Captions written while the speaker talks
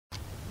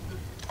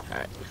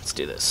Alright, let's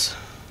do this.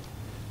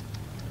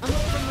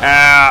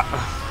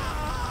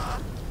 Ah!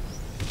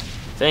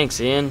 Thanks,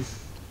 Ian.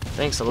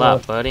 Thanks a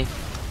lot, buddy.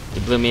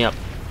 You blew me up.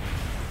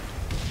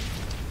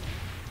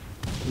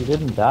 You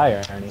didn't die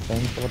or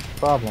anything, so what's the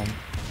problem?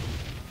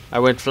 I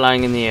went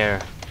flying in the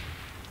air.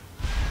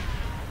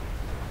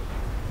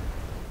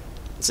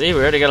 See, we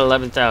already got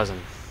 11,000.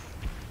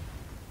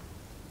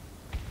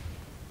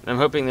 I'm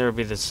hoping there will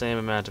be the same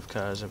amount of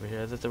cars over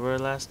here that there were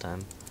last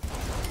time.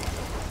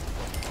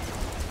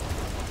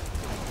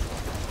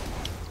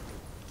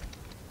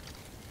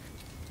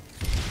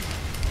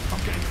 I'm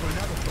going for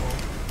another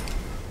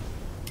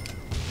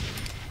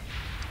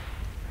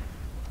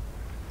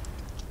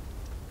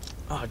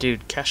ball. Oh,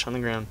 dude, cash on the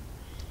ground.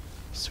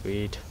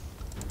 Sweet.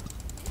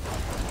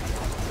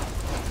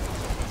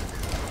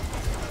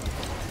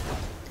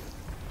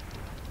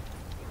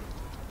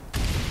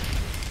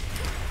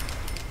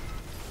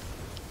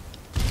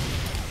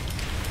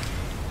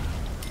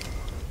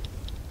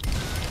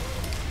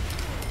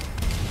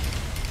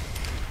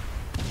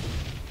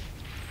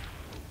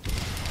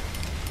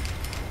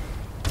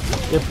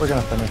 Yep, we're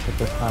gonna finish it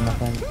this time, I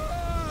think.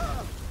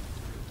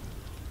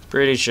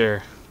 Pretty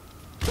sure.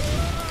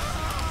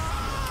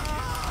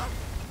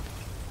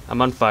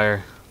 I'm on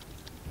fire.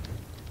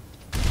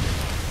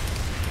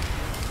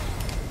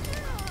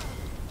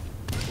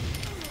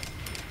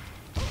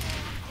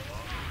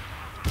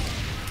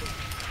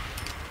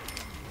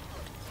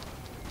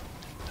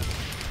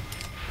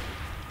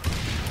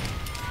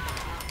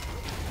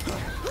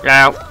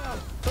 Ow!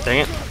 Dang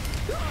it.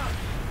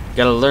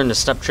 Gotta learn to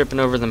stop tripping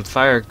over them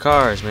fired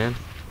cars, man.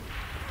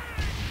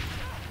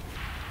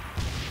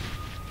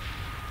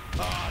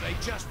 Oh, they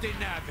just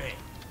didn't have it.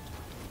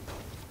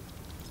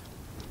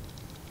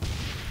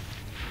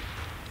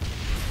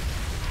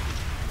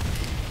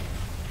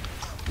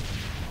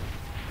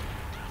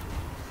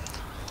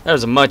 That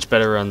was a much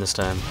better run this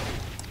time.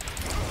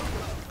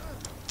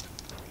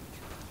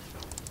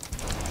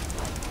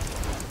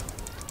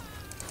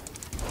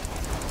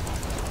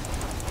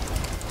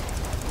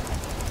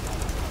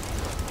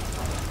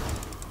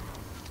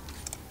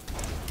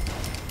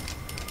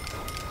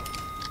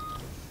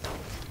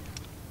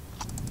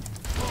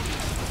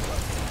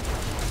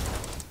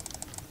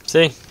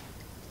 See?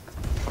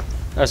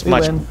 That's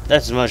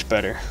much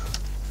better.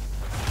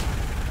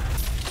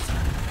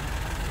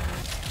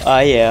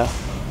 Ah, yeah.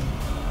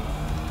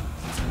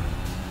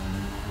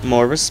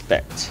 More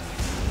respect.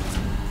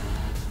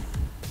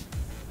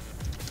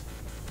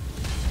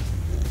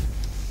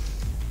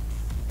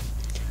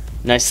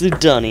 Nicely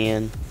done,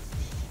 Ian.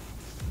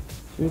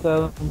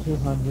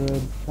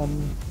 2,200,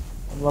 10,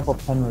 level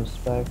 10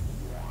 respect,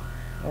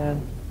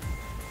 and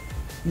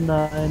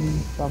 9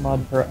 some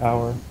odd per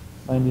hour.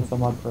 90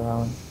 some odd per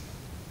hour.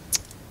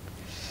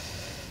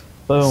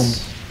 Boom.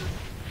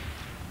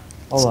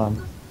 Hold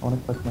on. I want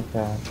to click my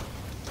cash.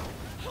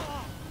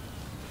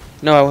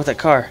 No, I want that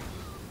car.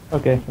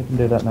 Okay, we can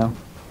do that now.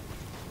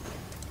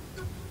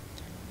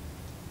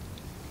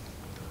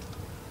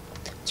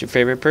 What's your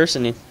favorite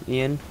person,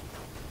 Ian?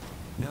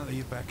 Now that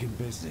you're back in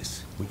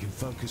business, we can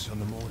focus on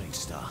the Morning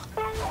Star.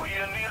 Oh,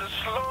 you need to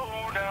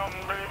slow down,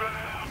 baby.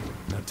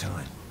 No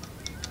time.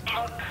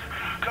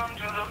 Come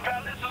to the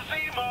palace of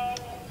Seymour.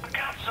 I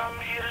got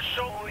something here to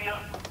show you.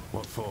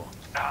 What for?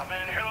 I've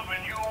been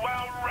helping you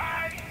out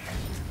right.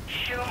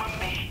 Humor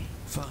me.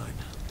 Fine.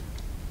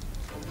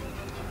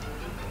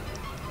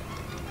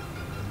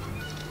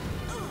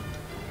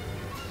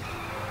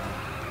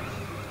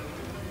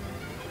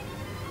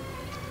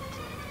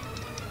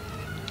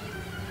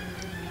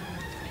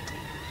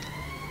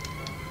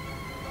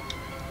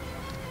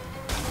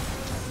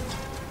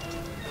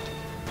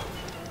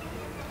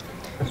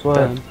 Guess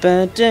what?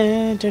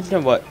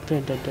 What?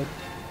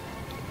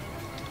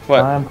 What?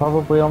 I'm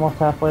probably almost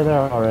halfway there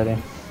already.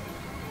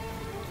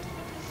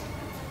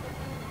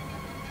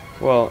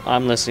 Well,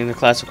 I'm listening to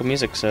classical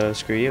music, so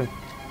screw you.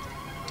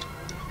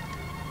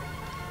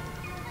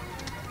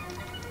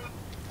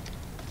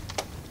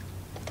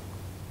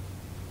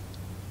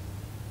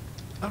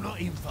 I'm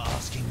not in for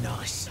asking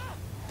nice.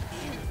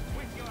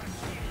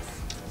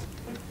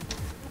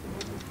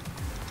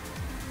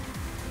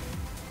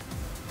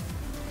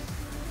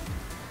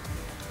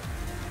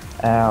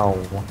 Ow.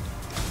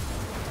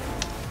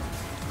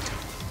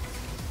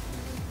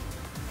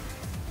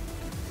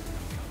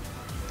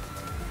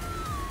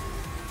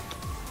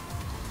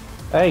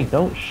 Hey,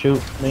 don't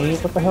shoot me.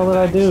 What the hell did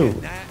I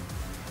do?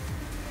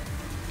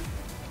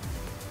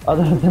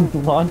 Other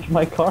than launch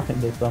my car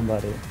into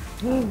somebody.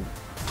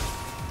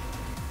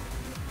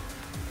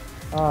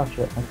 Oh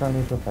shit, my car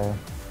needs repair.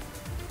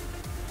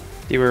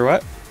 You were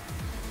what?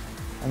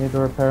 I need to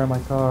repair my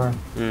car.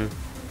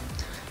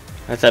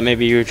 I thought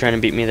maybe you were trying to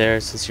beat me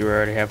there since you were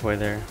already halfway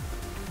there.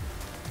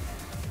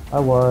 I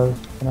was,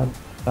 and I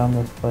found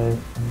this place.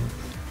 And...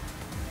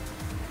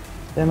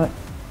 Damn it.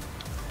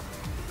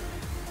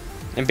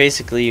 And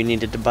basically you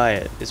needed to buy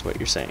it, is what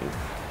you're saying.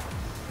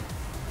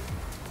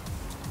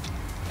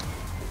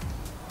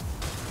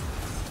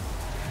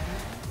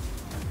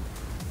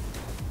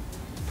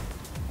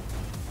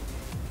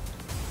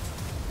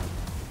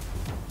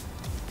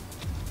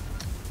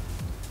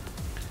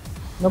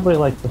 Nobody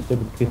likes the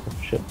stupid piece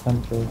of shit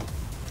sensor.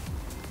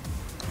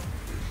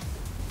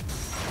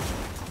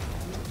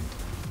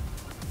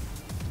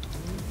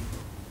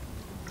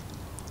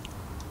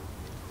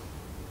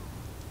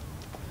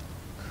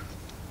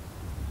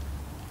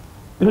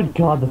 Good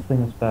God, this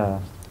thing is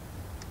fast.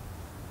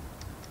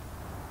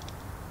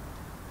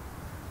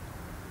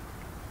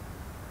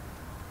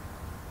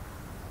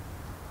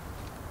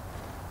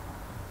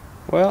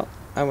 Well,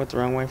 I went the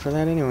wrong way for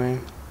that anyway.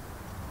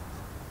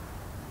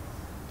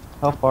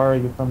 How far are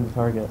you from the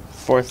target?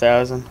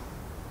 4,000.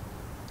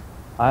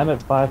 I'm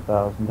at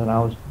 5,000, and I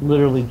was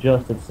literally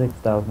just at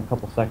 6,000 a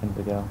couple seconds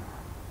ago.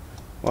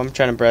 Well, I'm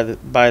trying to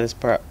buy this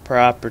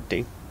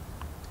property.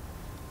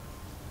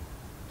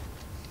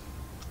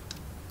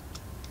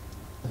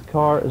 This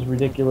car is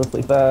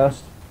ridiculously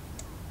fast.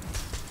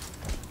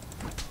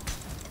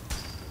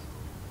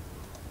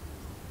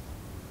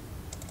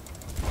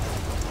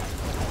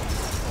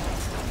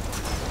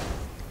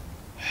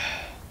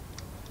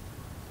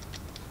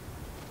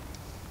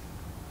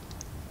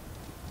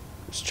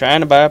 Was trying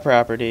to buy a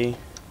property,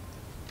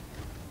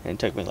 and it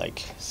took me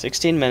like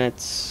 16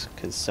 minutes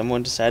because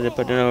someone decided to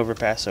put an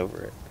overpass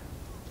over it.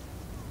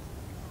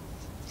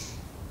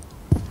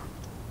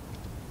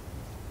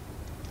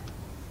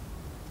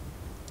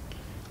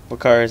 What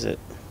car is it?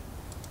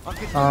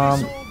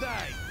 I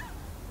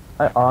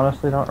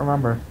honestly don't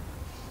remember.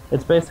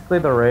 It's basically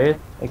the Wraith,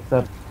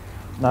 except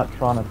not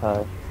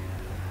traumatized.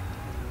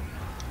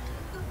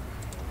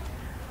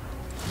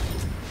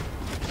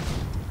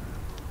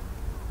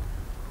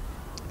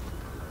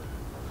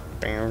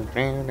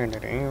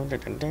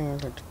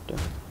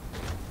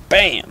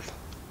 Bam!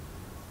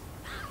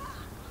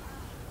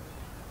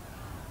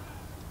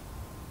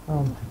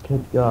 Oh my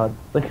good God,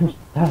 they are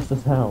fast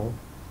as hell.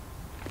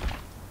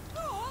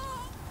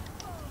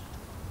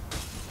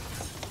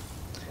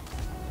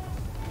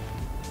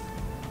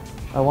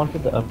 I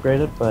wanted to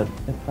upgrade it, but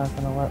it's not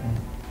gonna let me.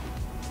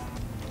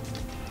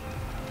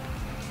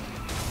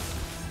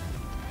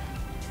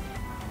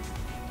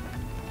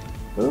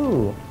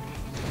 Ooh.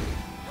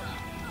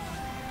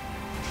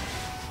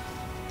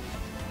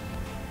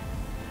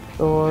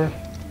 Sure.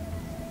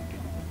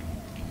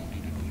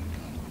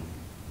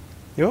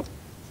 Yep.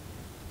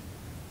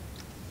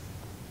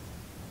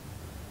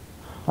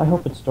 I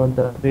hope it stored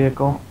that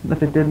vehicle.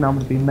 If it didn't, I'm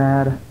gonna be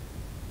mad.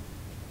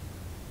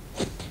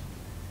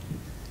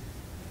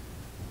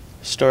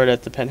 Stored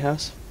at the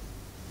penthouse.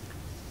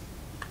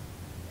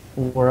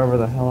 Wherever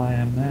the hell I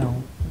am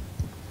now.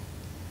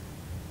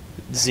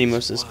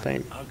 Zemos' One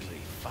paint.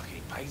 ugly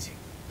fucking painting.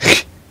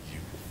 You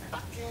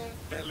fucking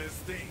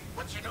Philistine.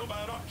 What you know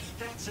about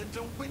architects and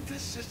the Winter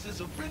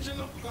Sisters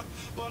original?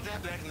 Well,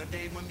 that back in the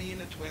day when me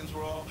and the twins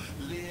were all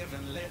live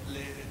and let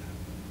live.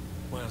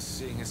 Well,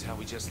 seeing as how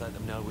we just let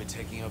them know we're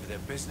taking over their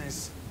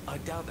business, I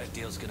doubt that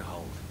deal's gonna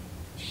hold.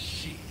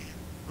 Shit.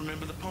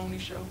 Remember the pony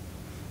show?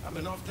 I've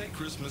been off that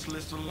Christmas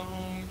list a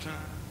long time.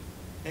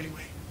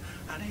 Anyway,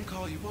 I didn't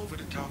call you over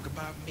to talk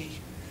about me.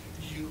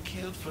 You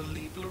killed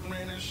Philippe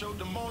Loren and showed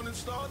the Morning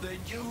Star that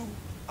you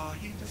are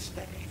here to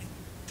stay.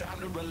 Time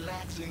to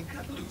relax and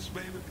cut loose,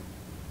 baby.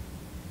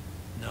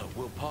 No,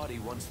 we'll party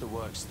once the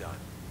work's done.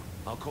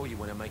 I'll call you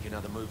when I make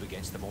another move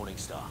against the Morning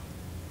Star.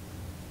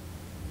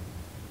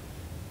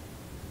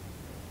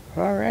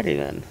 Alrighty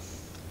then.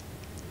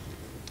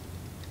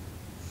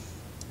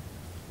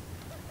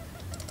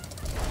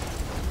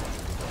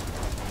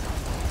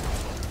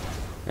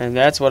 And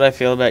that's what I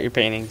feel about your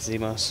paintings,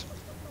 Zemos.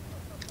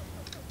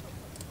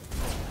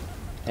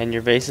 And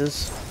your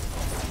vases.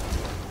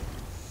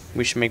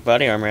 We should make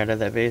body armor out of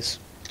that vase.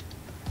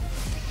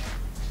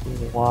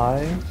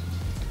 Why?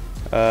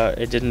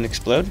 It didn't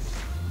explode.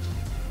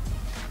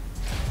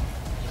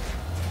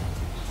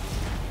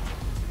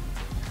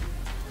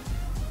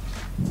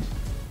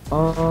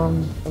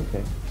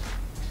 Okay.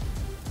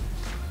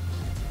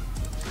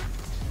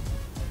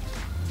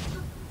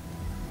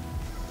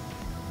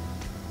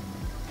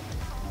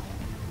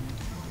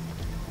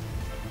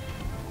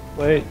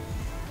 Wait.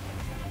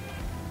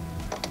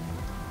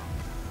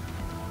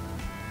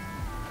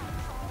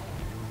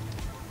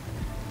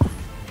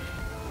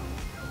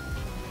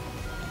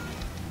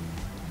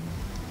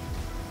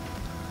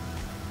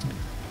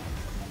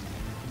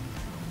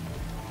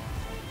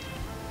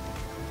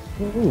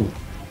 Ooh.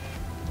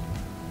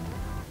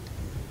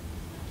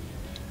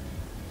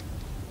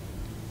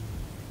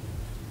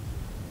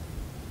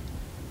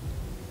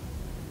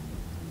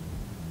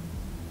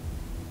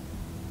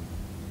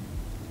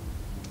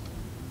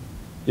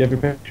 You have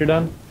your picture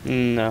done?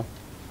 No.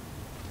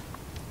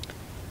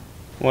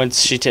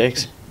 Once she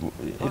takes,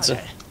 once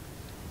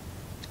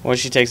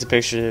she takes a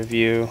picture of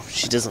you,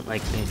 she doesn't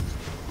like me.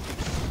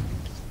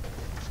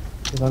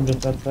 Because I'm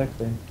just that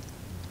sexy.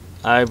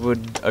 I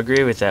would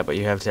agree with that, but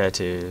you have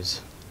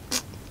tattoos.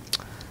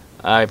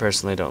 I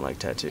personally don't like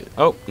tattoos.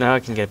 Oh, now I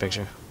can get a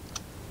picture.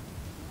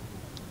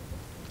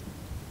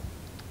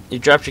 You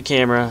dropped your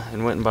camera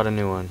and went and bought a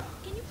new one.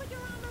 Can you put your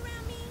arm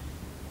around me?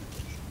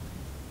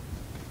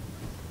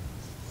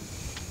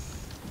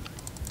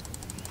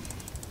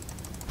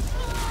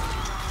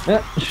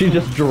 She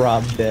just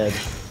dropped dead.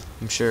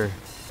 I'm sure.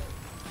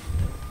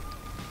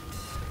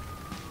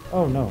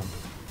 Oh no.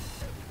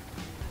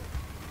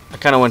 I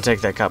kind of want to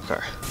take that cop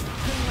car.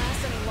 Couldn't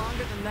last any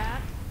longer than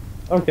that.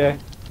 Okay.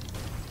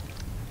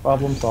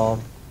 Problem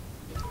solved.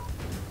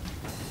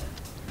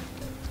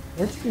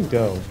 Where did you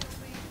go?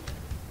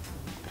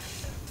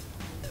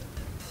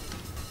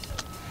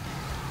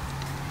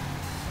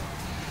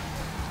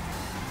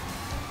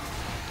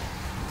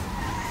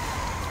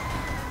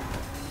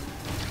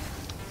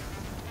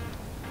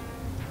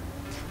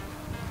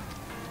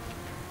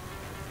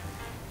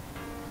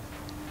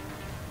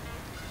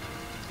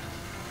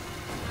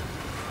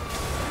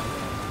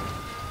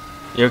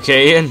 You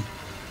okay, Ian?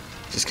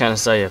 Just kind of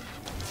saw you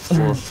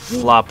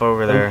flop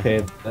over there.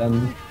 Okay,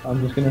 then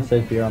I'm just gonna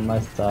sit here on my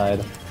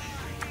side.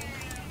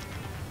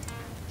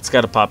 It's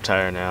got a pop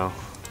tire now.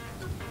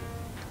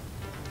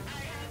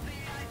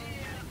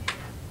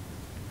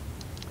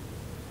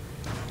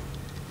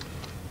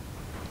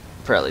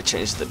 Probably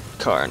change the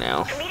car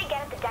now. For me to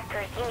get at the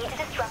Deckers, you need to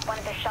disrupt one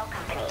of their shell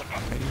companies.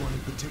 Anyone in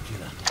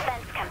particular?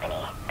 Fence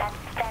company. That's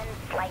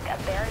fence like a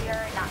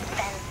barrier, not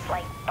fence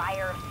like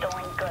buyer of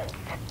stolen goods.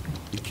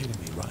 You're kidding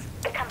me, right?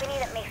 The company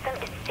that makes them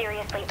is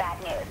seriously bad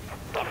news.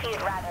 If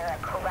you'd rather a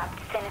corrupt,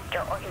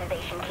 sinister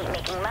organization keep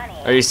making money...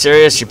 Are you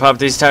serious? You popped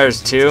these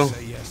tires too?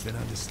 Say yes, then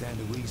understand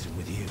the reason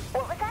with you.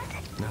 What was that?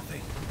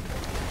 Nothing.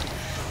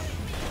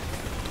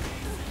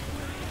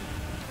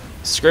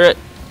 Screw it.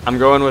 I'm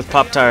going with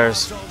pop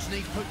tires.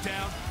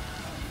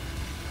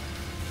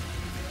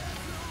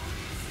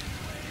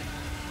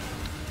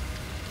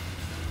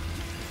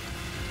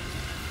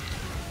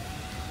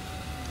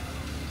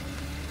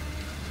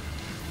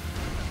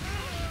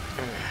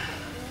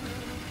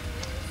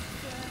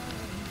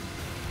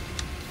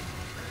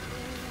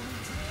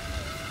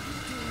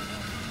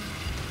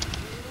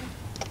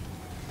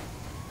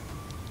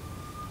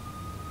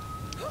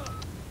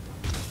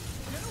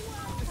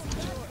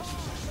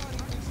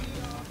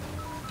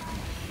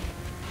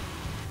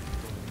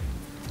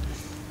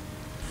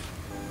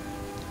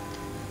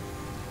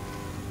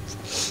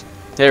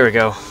 There we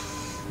go.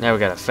 Now we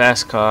got a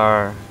fast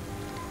car.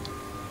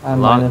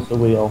 I'm Long- minus the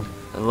wheel.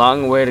 A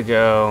long way to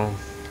go.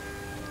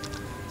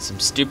 Some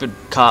stupid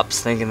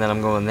cops thinking that I'm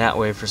going that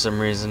way for some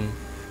reason.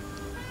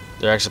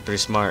 They're actually pretty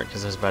smart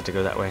because I was about to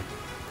go that way.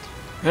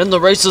 And the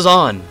race is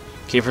on.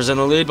 Keifer's in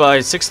the lead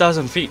by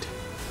 6,000 feet.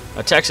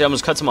 A taxi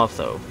almost cuts him off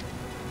though.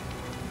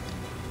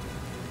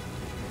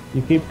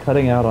 You keep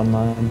cutting out on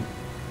mine.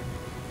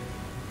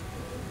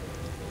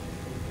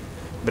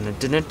 How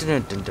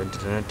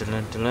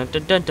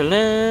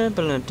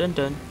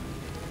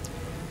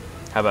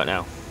about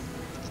now?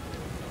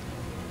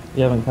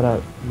 You haven't cut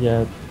out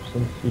yet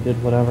since you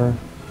did whatever.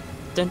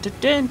 I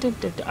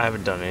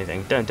haven't done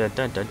anything.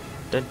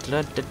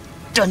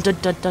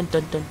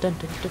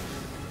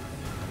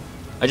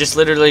 I just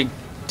literally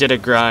did a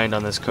grind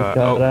on this car.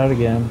 Cut out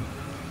again.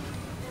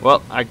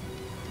 Well, I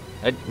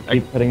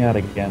Keep cutting out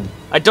again.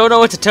 I don't know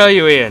what to tell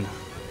you, Ian.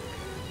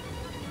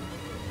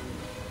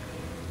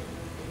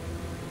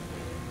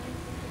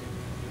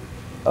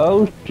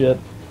 Oh shit.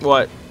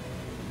 What?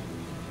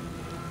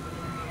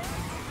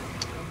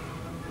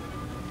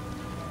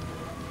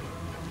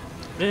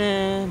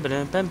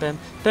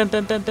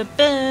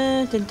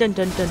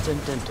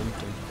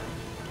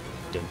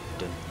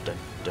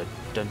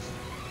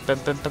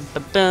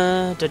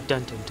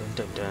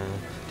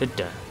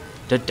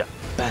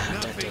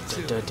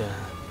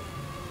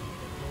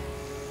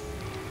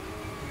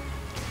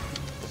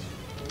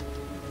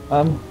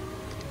 I'm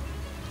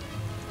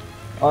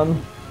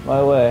on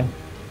my way.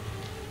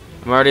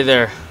 I'm already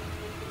there.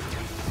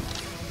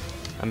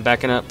 I'm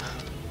backing up.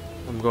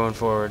 I'm going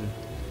forward.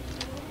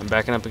 I'm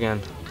backing up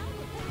again.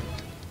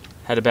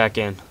 Headed back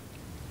in.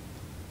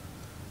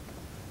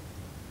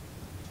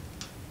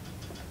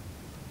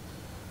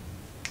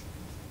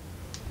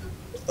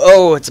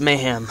 Oh, it's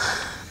Mayhem.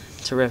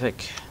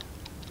 Terrific.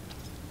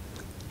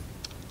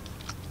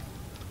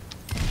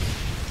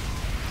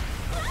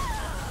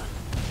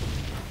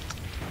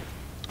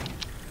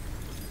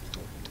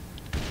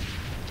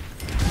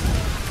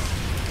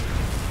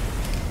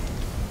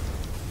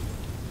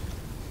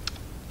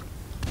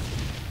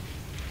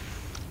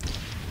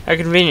 How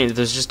convenient,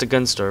 there's just a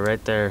gun store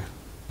right there.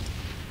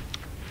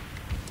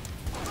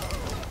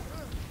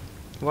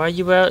 Why are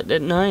you out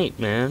at night,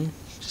 man?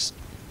 Just...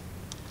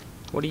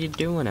 what are you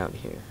doing out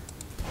here?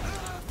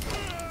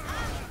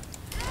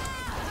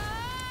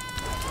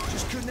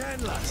 Just couldn't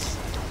handle us.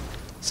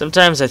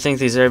 Sometimes I think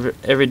these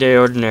everyday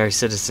ordinary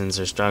citizens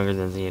are stronger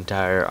than the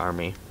entire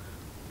army.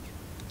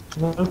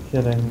 No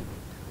kidding.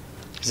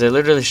 Because they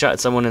literally shot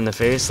someone in the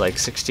face like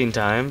 16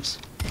 times.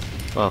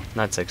 Well,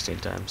 not 16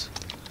 times.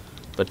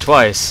 But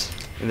twice.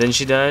 And then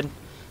she died.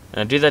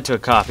 And I do that to a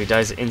cop. He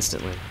dies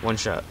instantly. One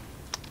shot.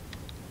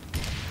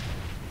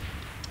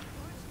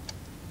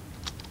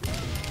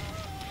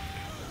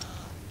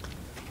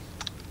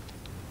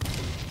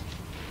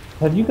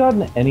 Have you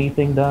gotten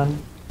anything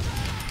done?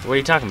 What are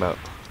you talking about?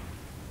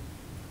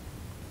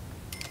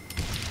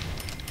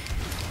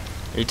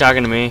 Are you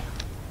talking to me?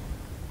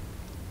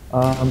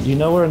 You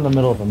know we're in the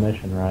middle of a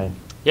mission, right?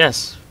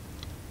 Yes.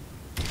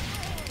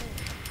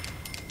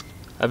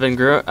 I've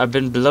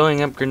been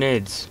blowing up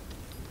grenades.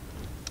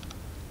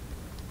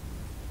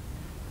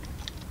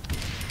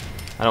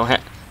 I don't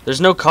have.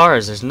 There's no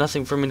cars. There's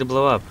nothing for me to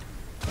blow up.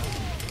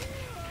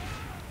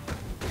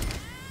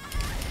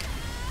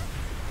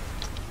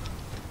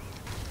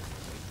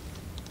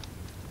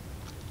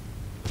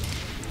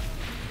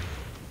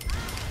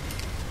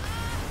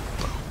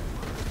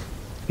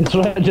 It's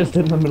what I just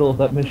did in the middle of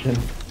that mission.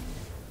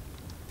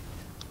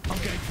 I'm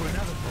going for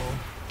another ball.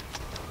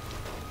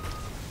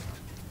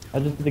 I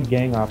just did a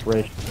gang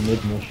operation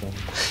mid-mission.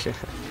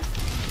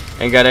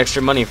 And got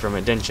extra money from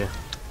it, didn't you?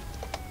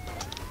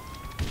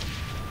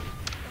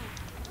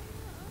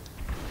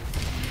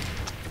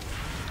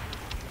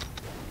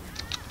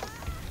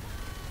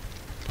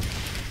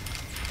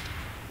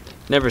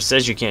 Never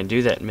says you can't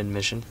do that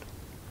mid-mission.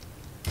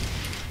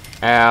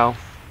 Ow.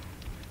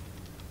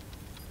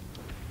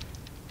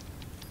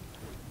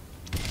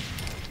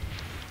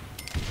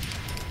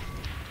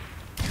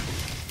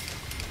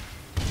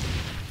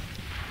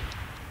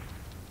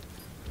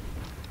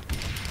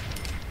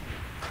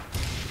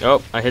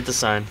 Oh, I hit the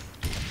sign.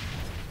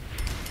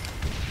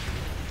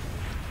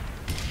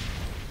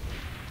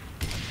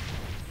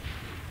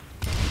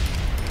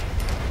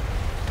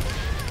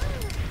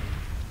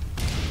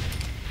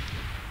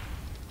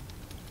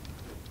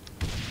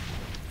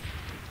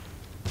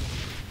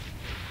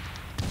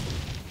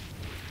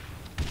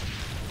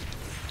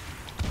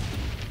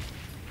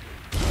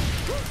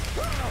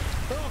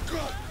 Oh,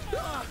 God!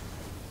 Ah!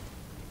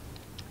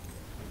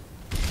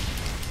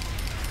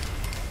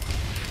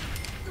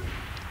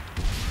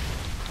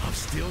 I've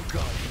still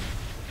got it.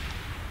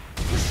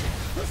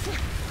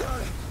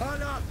 Oh,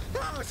 no!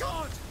 No, it's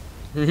hot!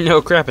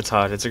 No crap, it's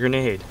hot. It's a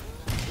grenade.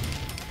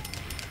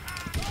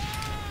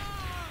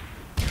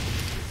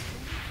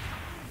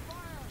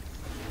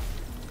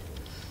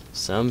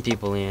 Some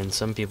people, Ian.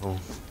 Some people.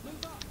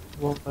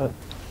 Well,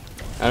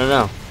 I don't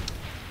know.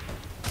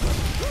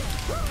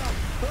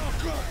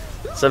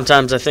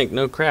 Sometimes I think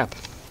no crap.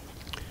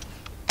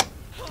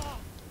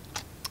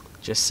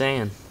 Just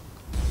saying.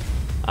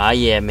 Ah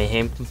yeah,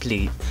 Mayhem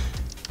complete.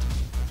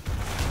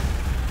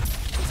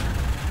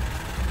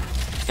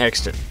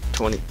 Extra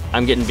 20.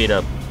 I'm getting beat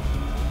up.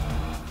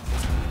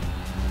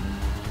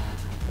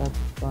 that's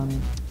funny.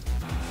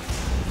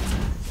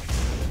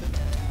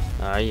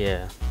 Ah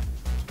yeah.